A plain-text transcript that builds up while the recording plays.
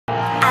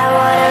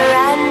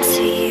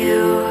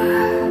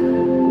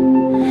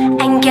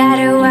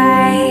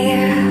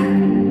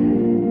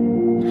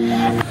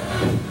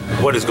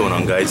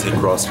on, guys?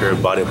 Nick Ross here at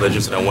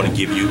Bodyoflegends, and I want to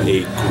give you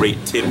a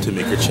great tip to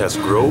make your chest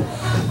grow.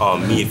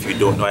 Me, if you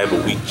don't know, I have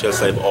a weak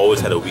chest. I've always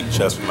had a weak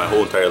chest for my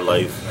whole entire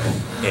life,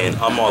 and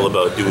I'm all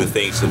about doing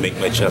things to make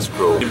my chest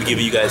grow. I'm going to be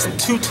giving you guys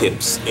 2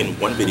 tips in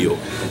one video.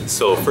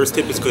 So first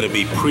tip is going to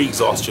be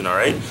pre-exhaustion, all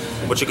right?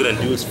 What you're going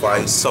to do is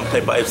find some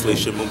type of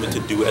isolation movement to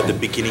do at the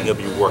beginning of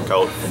your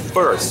workout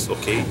first,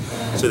 okay?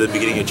 So at the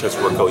beginning of your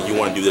chest workout, you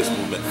want to do this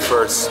movement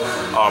first.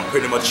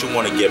 Pretty much you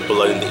want to get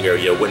blood in the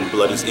area. When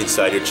blood is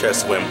inside your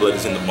chest, when blood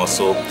is in the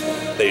muscle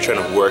that you're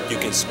trying to work, you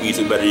can squeeze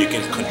it better, you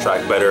can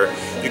contract better,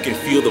 you can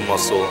feel the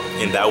muscle,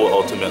 and that will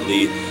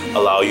ultimately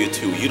allow you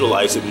to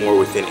utilize it more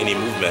within any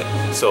movement.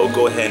 So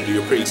go ahead and do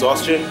your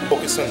pre-exhaustion.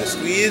 Focus on the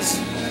squeeze,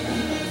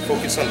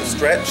 focus on the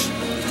stretch.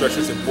 Stretch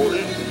is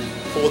important.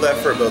 Hold that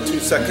for about 2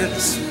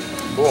 seconds.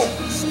 Boom.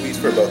 Squeeze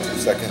for about 2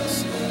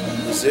 seconds.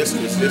 Resist,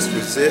 resist,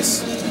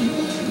 resist.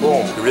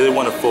 Boom. You really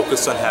want to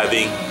focus on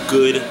having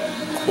good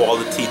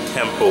quality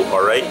tempo,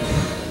 all right?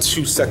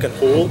 2 second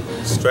hold,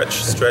 stretch,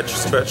 stretch,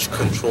 stretch,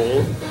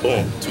 control,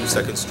 boom, 2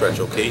 second stretch,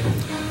 okay?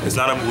 It's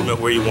not a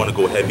movement where you want to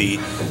go heavy,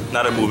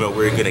 not a movement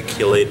where you're gonna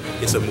kill it.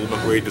 It's a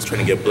movement where you're just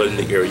trying to get blood in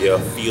the area,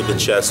 feel the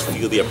chest,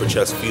 feel the upper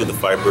chest, feel the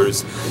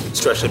fibers,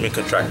 stretch them and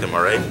contract them,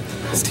 all right?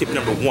 That's tip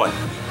number 1.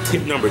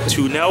 Tip number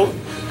 2 now,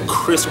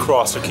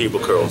 crisscross or cable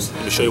curls.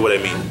 Let me show you what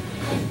I mean.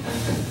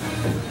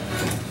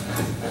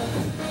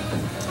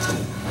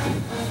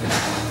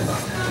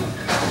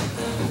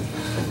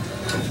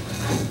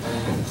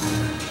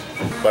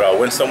 But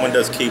when someone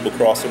does cable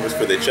crossovers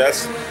for their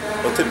chest,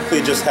 they'll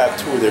typically just have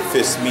 2 of their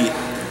fists meet.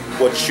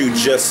 What you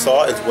just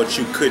saw is what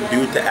you could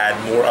do to add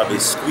more of a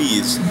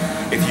squeeze.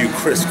 If you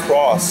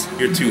crisscross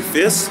your 2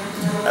 fists,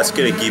 that's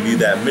gonna give you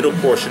that middle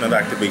portion of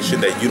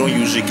activation that you don't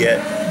usually get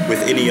with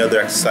any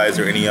other exercise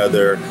or any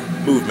other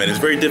movement. It's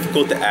very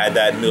difficult to add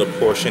that middle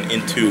portion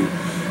into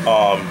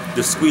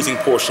the squeezing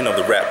portion of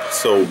the rep.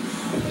 So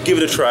give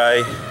it a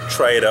try.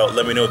 Try it out.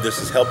 Let me know if this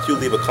has helped you.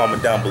 Leave a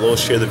comment down below.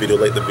 Share the video,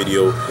 like the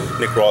video.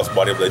 Nick Ross,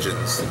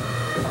 Bodyoflegends.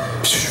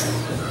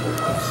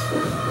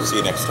 See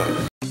you next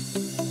time.